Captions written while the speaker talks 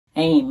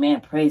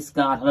Amen. Praise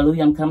God.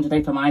 Hallelujah. I'm coming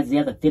today from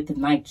Isaiah, the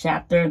 59th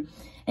chapter.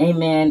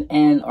 Amen.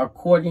 And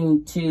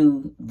according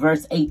to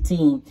verse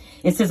 18,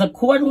 it says,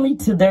 accordingly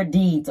to their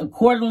deeds,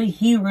 accordingly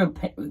he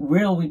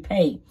will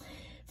repay.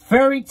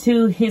 Fury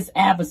to his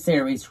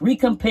adversaries,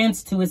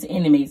 recompense to his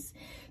enemies.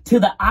 To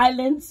the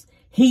islands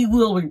he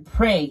will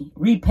repay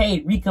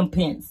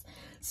recompense.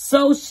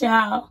 So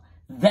shall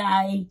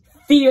thy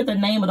fear the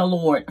name of the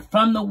Lord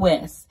from the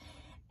west,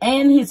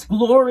 and his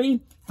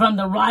glory from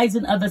the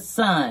rising of the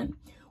sun.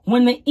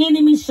 When the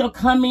enemy shall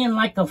come in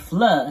like a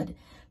flood,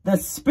 the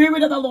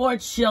Spirit of the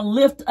Lord shall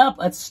lift up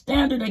a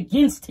standard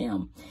against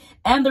him.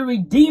 And the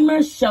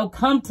Redeemer shall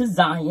come to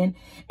Zion,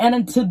 and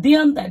unto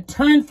them that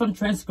turn from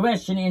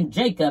transgression in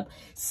Jacob,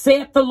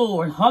 saith the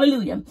Lord.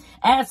 Hallelujah.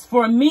 As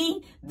for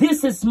me,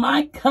 this is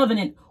my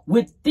covenant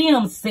with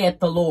them, saith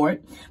the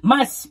Lord.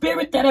 My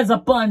spirit that is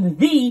upon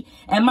thee,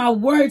 and my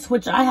words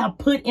which I have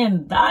put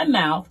in thy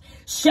mouth,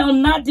 shall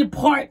not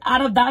depart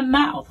out of thy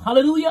mouth.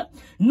 Hallelujah.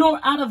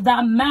 Nor out of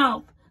thy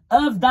mouth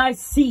of thy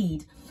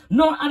seed,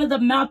 nor out of the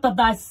mouth of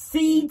thy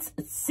seed's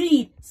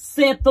seed,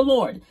 saith the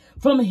Lord,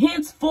 from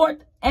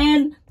henceforth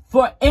and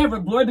forever.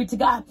 Glory be to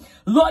God.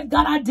 Lord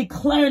God, I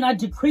declare and I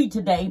decree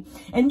today,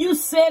 and you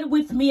said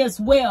with me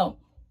as well,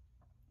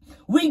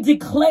 we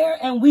declare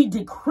and we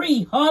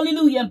decree,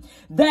 hallelujah,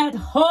 that,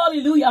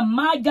 hallelujah,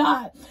 my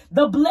God,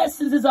 the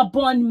blessings is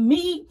upon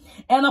me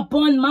and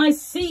upon my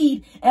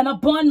seed and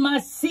upon my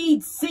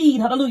seed,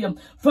 hallelujah,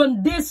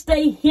 from this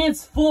day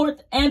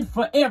henceforth and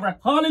forever,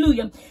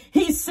 hallelujah.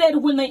 He said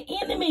when the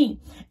enemy,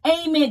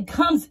 amen,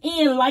 comes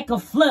in like a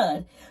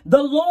flood,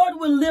 the Lord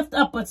will lift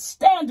up a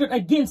standard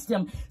against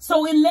him.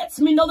 So it lets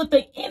me know that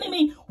the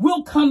enemy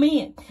will come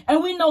in.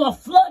 And we know a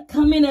flood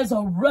come in as a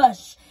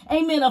rush.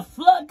 Amen. A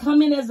flood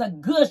come in as a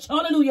gush.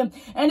 Hallelujah.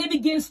 And it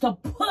begins to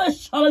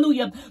push.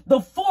 Hallelujah. The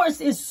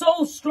force is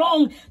so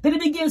strong that it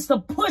begins to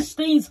push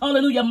things.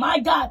 Hallelujah. My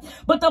God.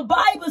 But the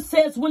Bible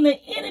says when the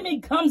enemy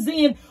comes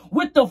in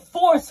with the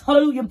force,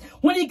 hallelujah,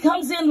 when he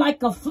comes in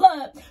like a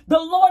flood, the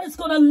Lord is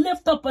going to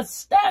lift up a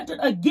standard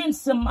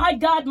against him. My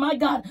God,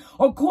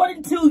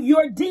 according to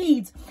your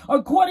deeds,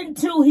 according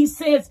to, he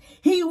says,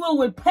 he will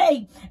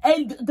repay.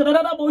 I'm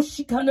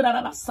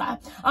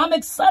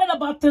excited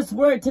about this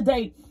word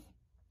today.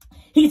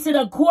 He said,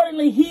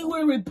 accordingly, he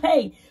will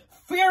repay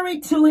fury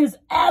to his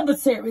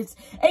adversaries.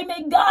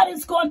 Amen. God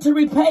is going to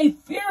repay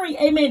fury,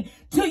 amen,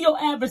 to your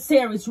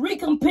adversaries.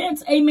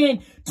 Recompense,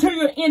 amen, to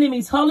your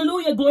enemies.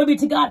 Hallelujah. Glory be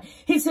to God.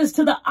 He says,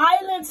 to the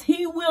islands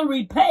he will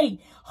repay.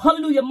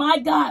 Hallelujah. My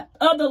God,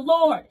 of the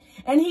Lord.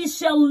 And he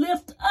shall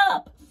lift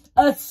up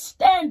a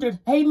standard,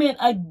 amen,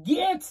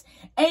 against,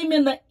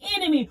 amen, the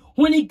enemy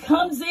when he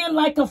comes in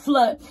like a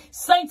flood.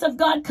 Saints of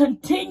God,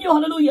 continue,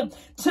 hallelujah,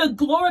 to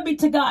glory be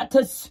to God,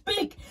 to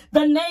speak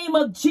the name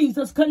of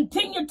Jesus.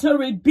 Continue to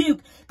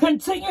rebuke,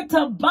 continue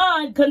to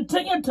bind,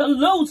 continue to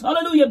loose,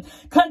 hallelujah.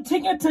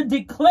 Continue to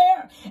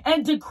declare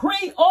and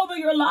decree over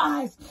your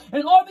lives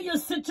and over your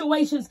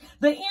situations.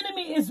 The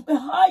enemy is,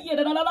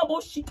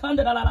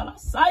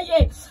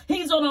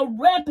 he's on a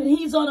rampant,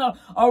 he's on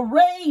a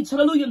rage,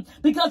 hallelujah,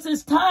 because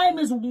his time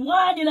is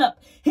winding up.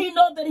 He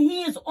knows that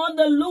he is on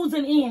the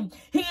losing end.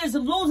 He is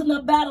losing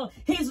the battle.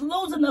 He's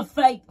losing the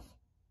fight.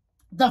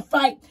 The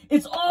fight,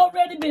 it's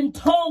already been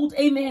told,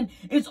 amen.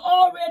 It's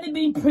already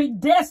been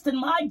predestined,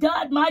 my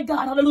God,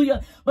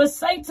 hallelujah. But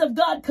saints of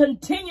God,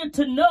 continue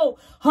to know,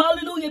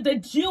 hallelujah,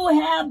 that you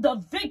have the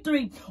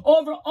victory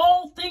over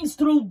all things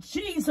through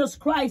Jesus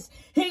Christ.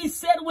 He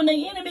said when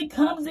the enemy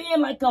comes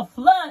in like a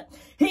flood,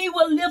 he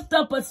will lift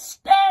up a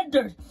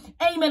standard,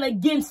 amen,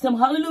 against him,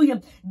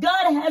 hallelujah.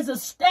 God has a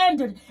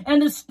standard, and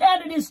the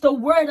standard is the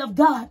word of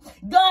God.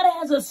 God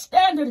has a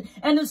standard,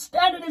 and the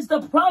standard is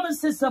the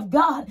promises of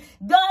God.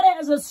 God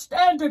has a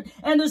standard,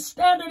 and the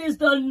standard is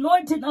the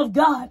anointing of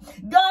God.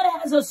 God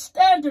has a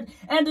standard,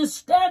 and the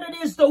standard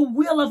is the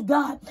will of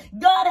God.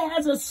 God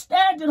has a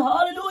standard,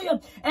 hallelujah,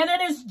 and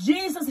it is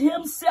Jesus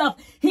himself.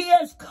 He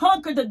has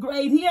conquered the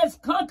grave. He has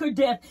conquered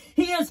death.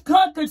 He has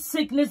conquered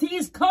sickness. He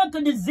has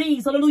conquered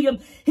disease, hallelujah.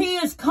 He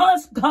has conquered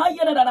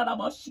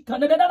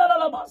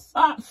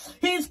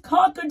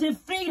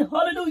defeat,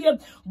 hallelujah.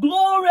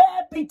 Glory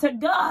be to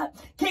God.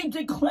 Keep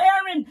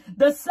declaring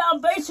the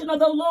salvation of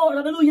the Lord,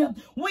 hallelujah.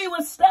 We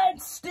will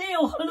stand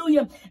still,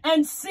 hallelujah,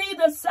 and see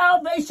the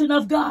salvation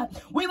of God.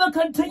 We will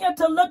continue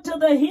to look to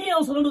the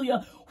hills,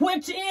 hallelujah,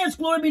 which is,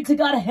 glory be to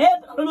God,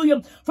 heaven,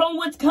 hallelujah, from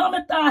which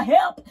cometh our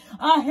help.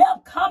 Our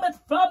help cometh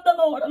from the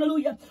Lord,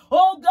 hallelujah.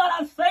 Oh God,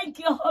 I thank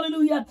you,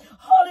 hallelujah,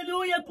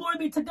 hallelujah, glory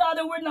be to God,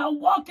 that we're not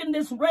walking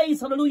this race,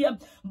 hallelujah,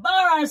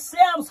 by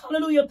ourselves,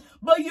 hallelujah,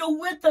 but you're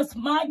with us,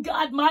 my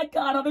God,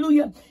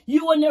 hallelujah.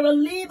 You will never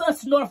leave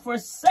us nor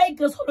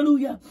forsake us,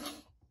 hallelujah.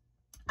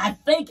 I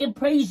thank and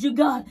praise you,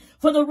 God,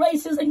 for the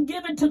race isn't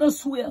given to the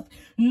swift,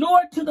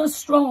 nor to the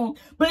strong,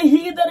 but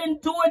he that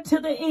endured to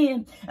the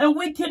end. And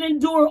we can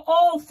endure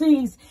all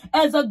things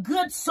as a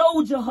good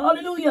soldier,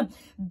 hallelujah,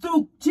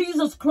 through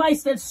Jesus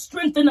Christ that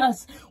strengthens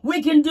us.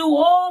 We can do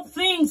all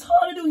things,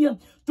 hallelujah,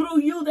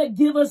 through you that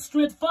give us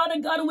strength. Father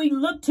God, we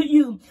look to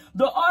you,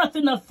 the author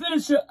and the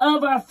finisher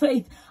of our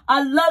faith.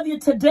 I love you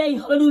today.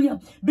 Hallelujah.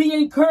 Be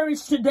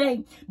encouraged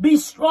today. Be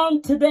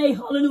strong today.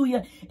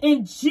 Hallelujah.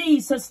 In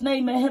Jesus'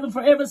 name, may heaven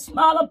forever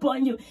smile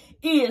upon you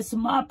is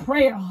my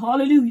prayer.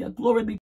 Hallelujah. Glory be.